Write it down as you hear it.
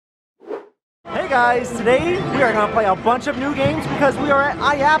guys, today we are going to play a bunch of new games because we are at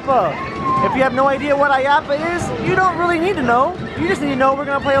IAAPA. If you have no idea what IAAPA is, you don't really need to know. You just need to know we're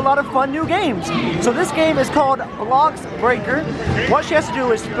going to play a lot of fun new games. So this game is called Blocks Breaker. What she has to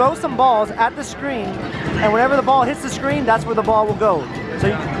do is throw some balls at the screen, and whenever the ball hits the screen, that's where the ball will go. So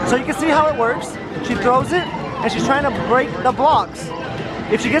you can see how it works. She throws it, and she's trying to break the blocks.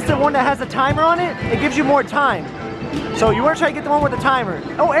 If she gets the one that has a timer on it, it gives you more time. So you want to try to get the one with the timer.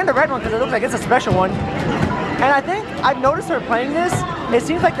 Oh, and the red one, because it looks like it's a special one. And I think I've noticed her playing this. It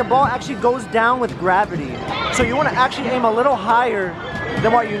seems like the ball actually goes down with gravity. So you want to actually aim a little higher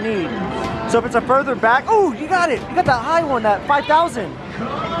than what you need. So if it's a further back, oh, you got it. You got that high one, that 5,000.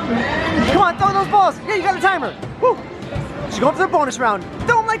 Come on, throw those balls. Yeah, you got the timer. Woo. She's going for the bonus round.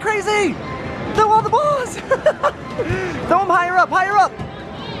 Throw them like crazy. Throw all the balls. Throw them higher up, higher up.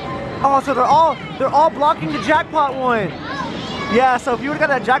 Oh, so they're all blocking the jackpot one. Yeah, so if you would have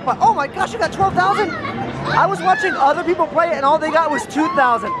got that jackpot, oh my gosh, you got 12,000. I was watching other people play it and all they got was 2,000.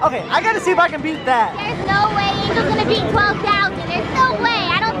 Okay, I gotta see if I can beat that. There's no way Angel's gonna beat 12,000. There's no way.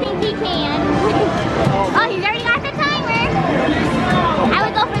 I don't think he can. Oh, he's already got the timer. I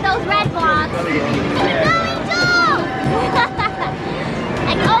would go for those red blocks. Go, Angel!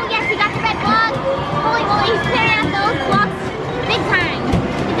 Like, oh yes, he got the red blocks. Holy moly, he's clearing out those blocks big time.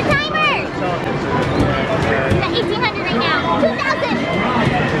 Get the timer. He's at 1,800 right now. 2,000.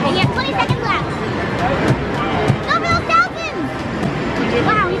 And you have 20 seconds left. Go for those thousands.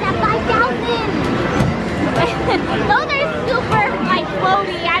 Wow, he's at 5,000. Those are super, like,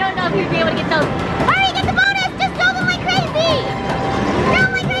 floaty. I don't know if you'd be able to get those. Hurry, get the bonus. Just throw them like crazy. Throw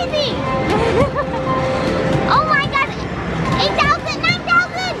them like crazy. Oh my gosh. 8,000,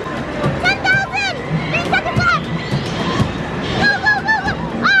 9,000, 10,000. 3 seconds left. Go, go, go, go.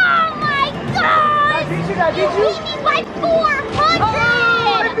 Oh my gosh. I beat you. You beat me by 400.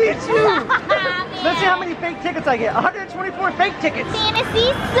 Oh, I beat you. Let's see how many fake tickets I get. 124 fake tickets.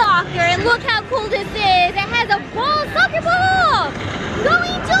 Fantasy soccer, and look how cool this is. It has a ball, soccer ball. Go,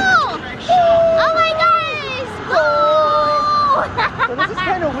 Angel. Oh my gosh. Go. So this is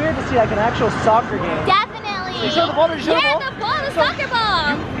kind of weird to see like an actual soccer game. Definitely. You show the ball, did you show yeah, the ball? the soccer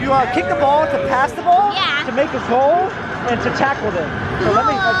ball. You kick the ball to pass the ball, Yeah. to make a goal, and to tackle them. So let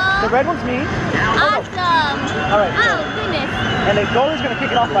me, the red one's me. Awesome. All right. Oh, goodness. And the goalie's going to kick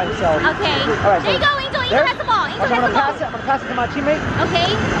it off by himself. Okay. All right, there you go, Angel. Angel has the ball. Angel I'm has the ball. I'm going to pass it to my teammate. Okay.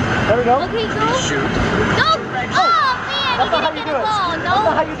 There we go. Okay, go. Shoot. Go. Oh, man. That's not how He you didn't do get it. a ball. No. That's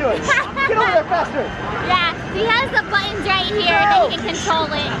not how you do it. Get over there faster. Yeah, he has the buttons right here that he can control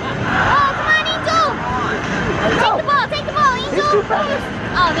it. Oh, come on, Angel. Take the ball. Take the ball, Angel. He's too fast.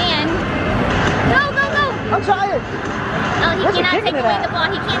 Oh, man. Go, go, go. I'm tired. Oh, he Where's he cannot kicking take it away at? the ball.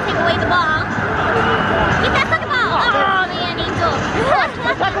 He can't take away the ball. Get that fucking ball. Oh, man, Angel.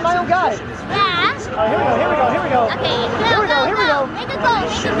 I tackled my own guy. Yeah. Oh, here we go, here we go, here we go. Okay, Here we go, here we go. Make a goal,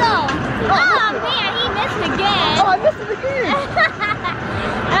 make a goal. Oh, man, he missed again. Oh, I missed it again.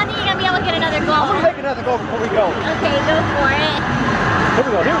 I don't think you're going to be able to get another goal. I'm going to make another goal before we go. Okay, go for it. Here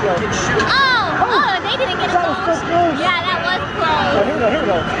we go, here we go. Oh, they didn't get a That goal. was so close. Yeah, that was Oh, close. here we go, here we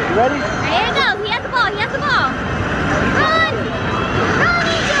go. You ready? Here it goes. He has the ball, he has the ball. Run! Run,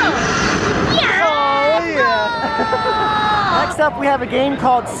 Angel! Yes! Oh, yeah. Next up, we have a game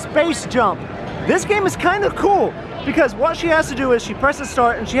called Space Jump. This game is kind of cool because what she has to do is she presses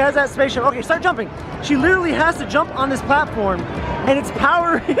start and she has that spaceship. Okay, start jumping. She literally has to jump on this platform and it's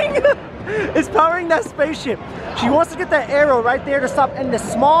powering, it's powering that spaceship. She wants to get that arrow right there to stop in the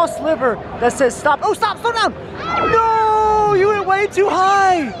small sliver that says stop. Oh, stop, slow down. No, you went way too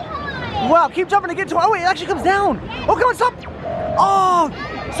high. Wow, keep jumping to get to, oh wait, it actually comes down. Oh, come on, stop. Oh,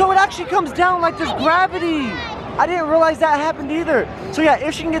 so it actually comes down like there's gravity. I didn't realize that happened either. So yeah,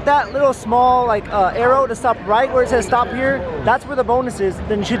 if she can get that little small like arrow to stop right where it says stop here, that's where the bonus is,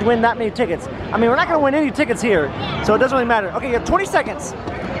 then she'd win that many tickets. I mean, we're not gonna win any tickets here, so it doesn't really matter. Okay, you have 20 seconds.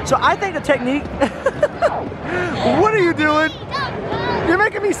 So I think the technique, what are you doing? You're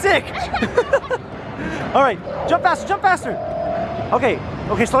making me sick. All right, jump faster, jump faster. Okay,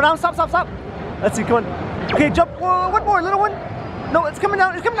 okay, slow down, stop, stop, stop. Let's see, come on. Okay, jump, one more, little one. No, it's coming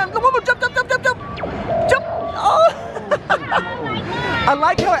down, it's coming down. No, one more, jump, jump, jump, jump, jump. Jump. Oh. I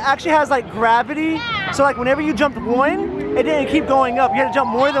like how it actually has like gravity. So like whenever you jumped one, it didn't keep going up. You had to jump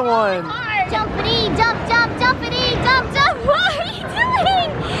more than one. Jumpity, jump, jump, jumpity, jump, jump. What are you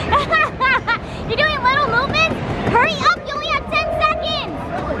doing? You're doing little movements? Hurry up, you only have 10 seconds.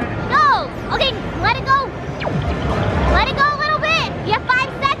 Go. Okay, let it go. Let it go a little bit. You have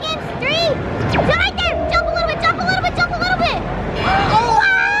 5 seconds. 3, 2, right there. Jump a little bit, jump a little bit, jump a little bit. Oh,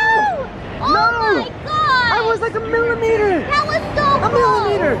 wow. Oh No. my God. I was like a millimeter. That was so A close.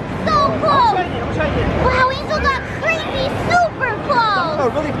 millimeter. So close. Wow, Angel got crazy super close. Oh,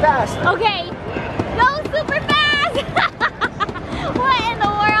 really fast. Okay, go super fast. What in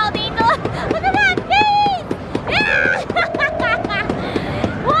the world, Angel? Look at that face.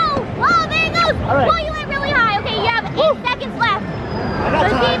 Whoa, whoa, there it goes. All right. Whoa, you went really high. Okay, you have 8 seconds left.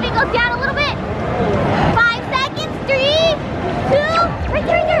 Let's see if it goes down a little bit. 5 seconds, 3, 2, right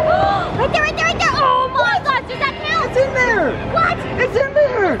there, right there. Right there, right there, right there. Oh my gosh, does that count? It's in there. What? It's in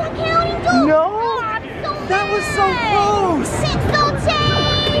there. Does that count, Angel? No. Oh, I'm so That was so mad. close. Pixel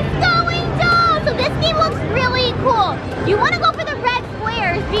chase, going down. So this game looks really cool. You want to go for the red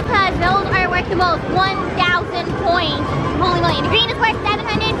squares because those are worth the most, 1,000 points. Holy moly. And green is worth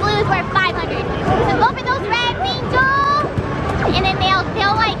 700, blue is worth 500. So go for those reds, Angel. And then they'll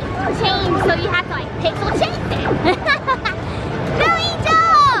like change, so you have to like pixel chase it. No,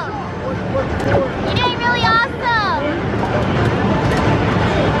 Angel! You're doing really awesome.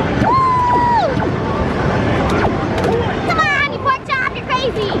 Woo! Come on, you pork chop, you're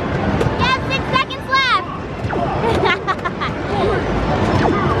crazy. You have 6 seconds left.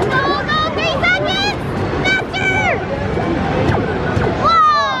 Go, 3 seconds. Faster!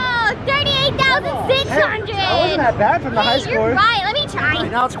 Whoa, 38,600. That wasn't that bad from the high You're score. right, let me try.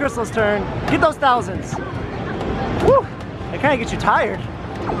 Right, now it's Crystal's turn. Get those thousands. Woo! It kind of gets you tired.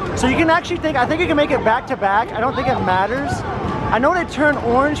 So you can actually I think you can make it back to back. I don't think it matters. I know they turn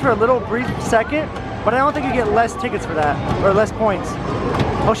orange for a little brief second, but I don't think you get less tickets for that, or less points.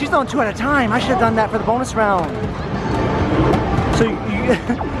 Oh, she's throwing 2 at a time. I should have done that for the bonus round. So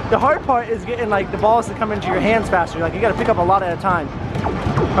the hard part is getting like the balls to come into your hands faster. Like you got to pick up a lot at a time.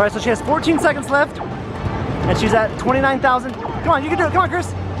 All right, so she has 14 seconds left, and she's at 29,000. Come on, you can do it. Come on,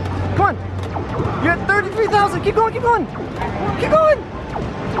 Chris. Come on. You're at 33,000. Keep going, keep going. Keep going.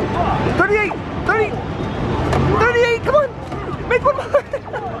 38, 30, 38. Come on. Make one more.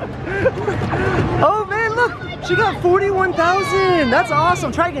 Oh man, look. She got 41,000. That's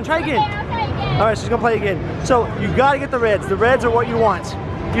awesome. Try again, try again. All right, she's gonna play again. So you gotta get the reds. The reds are what you want.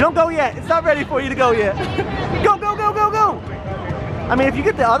 You don't go yet. It's not ready for you to go yet. Go, go, go, go, go. I mean, if you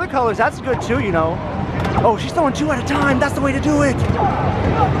get the other colors, that's good too, you know. Oh, she's throwing 2 at a time. That's the way to do it.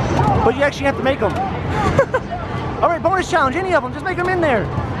 But you actually have to make them. All right, bonus challenge. Any of them, just make them in there.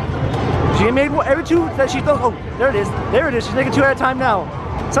 She made every 2 that she throws. Oh, there it is. There it is. She's making 2 at a time now.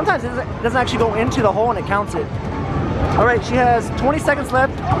 Sometimes it doesn't actually go into the hole and it counts it. All right, she has 20 seconds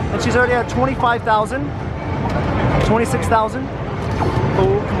left, and she's already at 25,000, 26,000.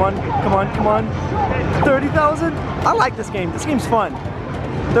 Oh, come on, come on, come on. 30,000. I like this game. This game's fun.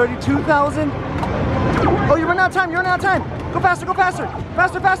 32,000. Oh, you're running out of time. You're running out of time. Go faster, go faster.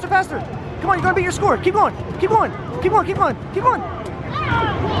 Faster, faster, faster. Come on, you're going to beat your score. Keep going. Keep going. Keep going, keep going, keep going.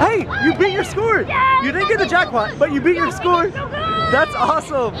 Hey, you beat your score. You didn't get the jackpot, but you beat your score. That's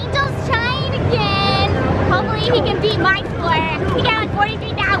awesome. Angel's trying again. Hopefully he can beat my score. He got like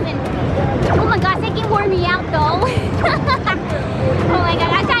 43,000. Oh my gosh, that game wore me out though. Oh my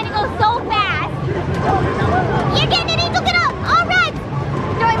god, I'm trying to go so fast. You're getting it, Angel, get up. All right.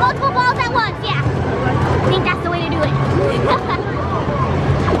 Throwing multiple balls at once, yeah. I think that's the way to do it.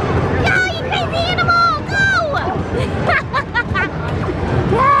 Go, you crazy animal, go.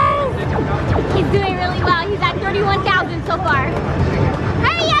 Yes. He's doing really well. He's at 31,000 so far.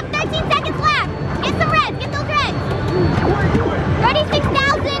 Hurry up, 13 seconds left. Get some reds, get those reds.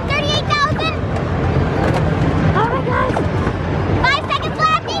 36,000, 38,000. Oh my gosh. 5 seconds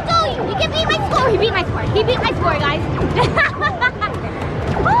left, Angel. You can beat my score. He beat my score. He beat my score, guys.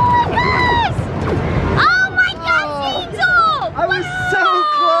 Oh my gosh. Oh my gosh, Angel. I was so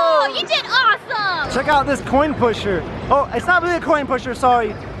close. You did awesome. Check out this coin pusher. Oh, it's not really a coin pusher,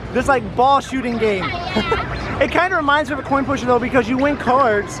 sorry. This like ball shooting game. It kind of reminds me of a coin pusher though, because you win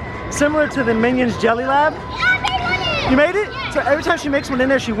cards similar to the Minions Jelly Lab. Yeah, I made one in. You made it? Yeah. So every time she makes one in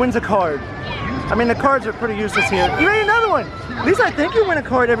there, she wins a card. Yeah. I mean, the cards are pretty useless here. You made another one. At least I think you win a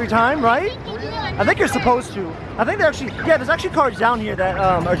card every time, right? I think you're supposed to. I think they're actually, yeah, there's actually cards down here that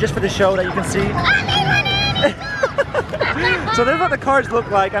are just for the show that you can see. I made one in. So there's what the cards look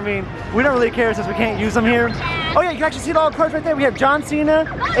like. I mean, we don't really care since we can't use them here. Oh yeah, you can actually see all the cards right there. We have John Cena,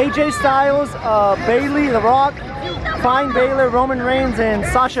 AJ Styles, Bailey, The Rock, Finn Balor, Roman Reigns, and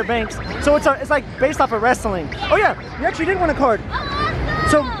Sasha Banks. So it's like based off of wrestling. Oh yeah, you actually did win a card.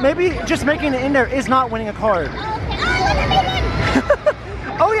 So maybe just making it in there is not winning a card.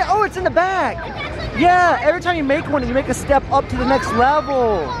 Oh yeah, oh it's in the back. Yeah, every time you make one, you make a step up to the next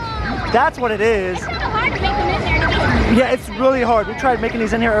level. That's what it is. It's kind of hard to make them in there. Yeah, it's really hard. We tried making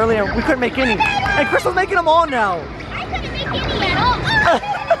these in here earlier. We couldn't make any. And Crystal's making them all now. I couldn't make any at all.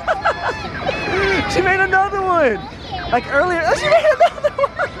 She made another one. Like earlier. Oh, she made another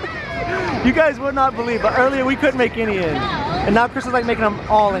one. You guys would not believe, but earlier we couldn't make any in. And now Chris is like making them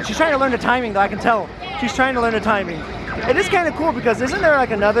all in. She's trying to learn the timing though, I can tell. She's trying to learn the timing. It is kind of cool because isn't there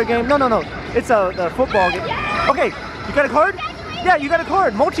like another game? No. It's the football game. Okay, you got a card? Yeah, you got a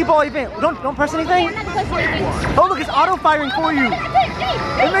card. Multi-ball event. Don't press anything. Oh look, it's auto-firing for you.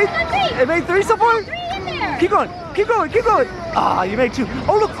 It made 3 so far? Keep going. Ah, you made 2.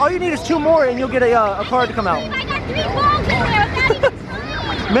 Oh look, all you need is 2 more and you'll get a card to come out. I got 3 balls in there without even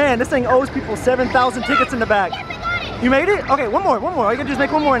trying. Man, this thing owes people 7,000 tickets in the back. Yes, I got it. You made it? Okay, one more. All you gotta do is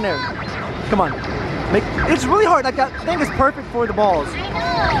make 1 more in there. Come on. It's really hard. Like that thing is perfect for the balls.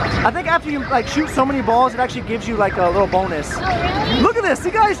 I know. I think after you like shoot so many balls, it actually gives you like a little bonus. Oh, really? Look at this,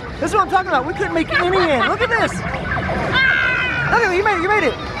 see guys? This is what I'm talking about. We couldn't make any in. Look at this. Look at it, you made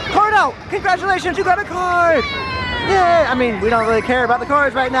it. Card out. Congratulations, you got a card. Yeah. I mean, we don't really care about the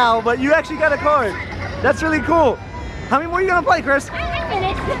cards right now, but you actually got a card. That's really cool. How many more are you gonna play, Chris? I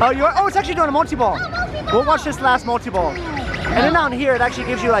finished. Oh, you are? Oh, it's actually doing a multi-ball. Oh, multi-ball. We'll watch this last multi-ball. And then down here, it actually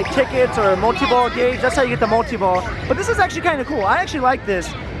gives you like tickets or a multi-ball gauge. That's how you get the multi-ball. But this is actually kind of cool. I actually like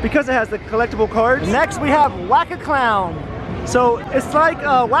this because it has the collectible cards. Next, we have Whack-A-Clown. So it's like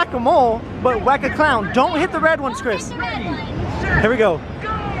Whack-A-Mole, but Whack-A-Clown. Don't hit the red ones, Chris. The red one. Here we go.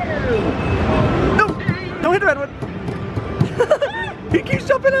 No, don't hit the red one. He keeps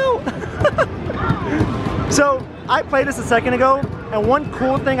jumping out. So I played this a second ago, and one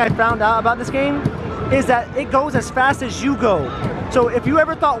cool thing I found out about this game is that it goes as fast as you go. So if you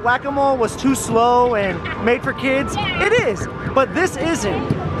ever thought Whack-A-Mole was too slow and made for kids, it is. But this isn't.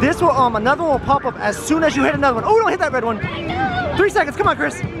 This will another one will pop up as soon as you hit another one. Oh, don't hit that red one. 3 seconds. Come on,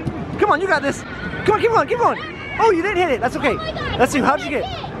 Chris. Come on, you got this. Come on, keep going. Oh, you didn't hit it. That's okay. Let's see. How'd you get?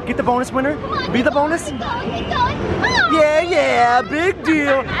 Get the bonus winner. Be the bonus. Keep going. Oh. Yeah. Big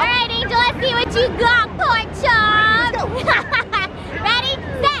deal. All right, Angel. Let's see what you got, pork chop. Ready,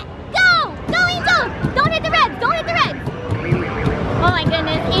 set, go. Go, Angel. Don't hit the reds. Oh my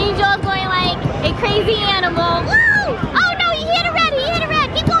goodness, Angel's going like a crazy animal. Woo! Oh no, he hit a red.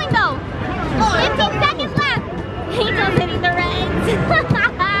 Keep going though. 15 seconds left. Angel's hitting the reds.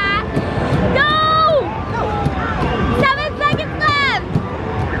 Go! 7 seconds left.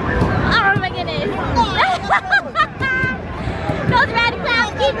 Oh my goodness. Those red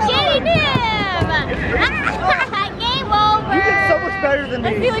clouds keep getting him. Game over. You did so much better than me.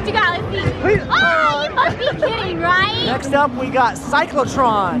 Let's see what you got. Let's see. Please. Oh, you must be kidding, right? Next up, we got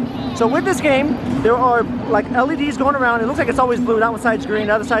Cyclotron. So with this game, there are like LEDs going around. It looks like it's always blue. That one side's green,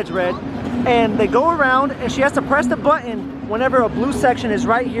 the other side's red. And they go around, and she has to press the button whenever a blue section is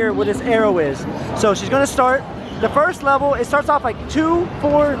right here where this arrow is. So she's gonna start. The first level, it starts off like 2,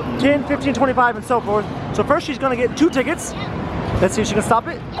 4, 10, 15, 25, and so forth. So first she's gonna get 2 tickets. Let's see if she can stop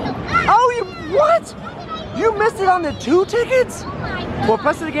it. Oh, what? You missed it on the 2 tickets? Well,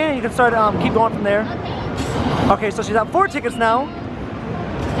 press it again and you can start, keep going from there. Okay, so she's at 4 tickets now.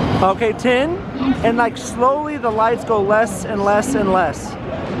 Okay, 10. And like slowly the lights go less and less and less.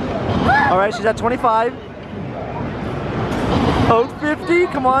 All right, she's at 25. Oh, 50,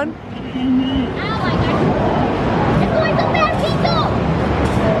 come on. Oh my gosh. It's going so fast, Angel.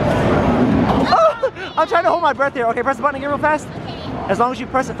 Oh, I'm trying to hold my breath here. Okay, press the button again real fast. Okay. As long as you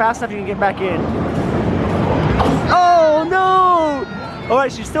press it fast enough, you can get back in. Oh, no. All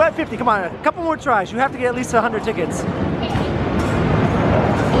right, she's still at 50. Come on, a couple more tries. You have to get at least 100 tickets.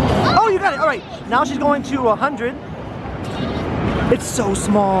 Oh, you got it. All right, now she's going to 100. It's so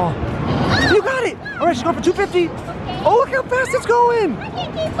small. You got it. All right, she's going for 250. Oh, look how fast it's going. I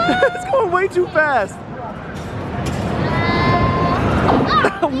can't keep up. It's going way too fast.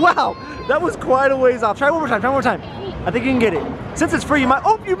 Wow, that was quite a ways off. Try one more time. I think you can get it. Since it's free, you might.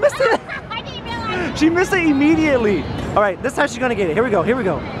 Oh, you missed it. I didn't realize. She missed it immediately. All right, this time she's gonna get it. Here we go.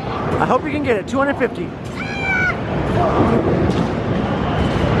 I hope you can get it. 250.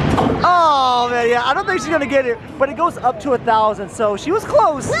 Oh man, yeah. I don't think she's gonna get it, but it goes up to 1,000. So she was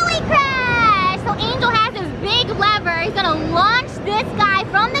close. Lily crash. So Angel has this big lever. He's gonna launch this guy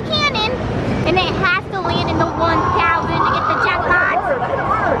from the cannon, and it has to land in the 1,000 to get the jackpot.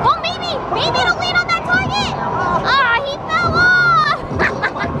 Oh, maybe it'll land on that target. Ah, he fell off.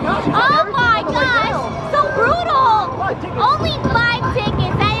 Oh my gosh, so brutal. Only 5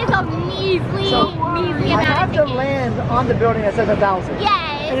 tickets. That is a measly I amount have of to tickets. land on the building that says 1,000. And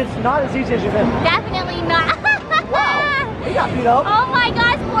Yes, it's not as easy as you think. definitely not. Wow, he got beat up. Oh my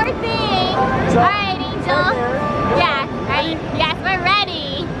gosh, poor thing. So, All right, Angel. right there. Yeah, right. Yes, we're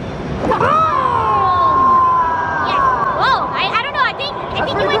ready. Oh! Yes. Whoa, I don't know. I think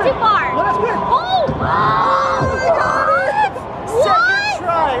you went too far. Well, that's good. Oh! I got it! Second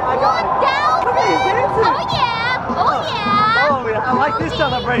try. I got it. Come Look at his dancing. Oh yeah. Oh yeah, I like this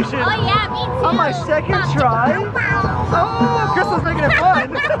celebration. celebration. Oh yeah, me too. On my second try. Oh, Crystal's making it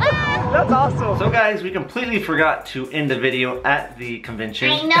fun. That's awesome. So guys, we completely forgot to end the video at the convention.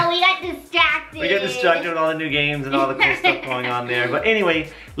 I know, we got distracted. We got distracted with all the new games and all the cool stuff going on there. But anyway,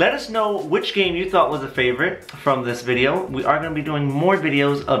 let us know which game you thought was a favorite from this video. We are going to be doing more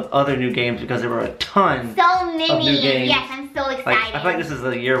videos of other new games because there were a ton so many of new games. Yes, I'm so excited. Like, I feel like this is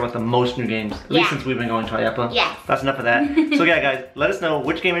the year with the most new games, at least since we've been going to IAAPA. Yes. That's enough of that. So yeah guys, let us know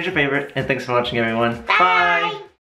which game is your favorite, and thanks for watching everyone. Bye.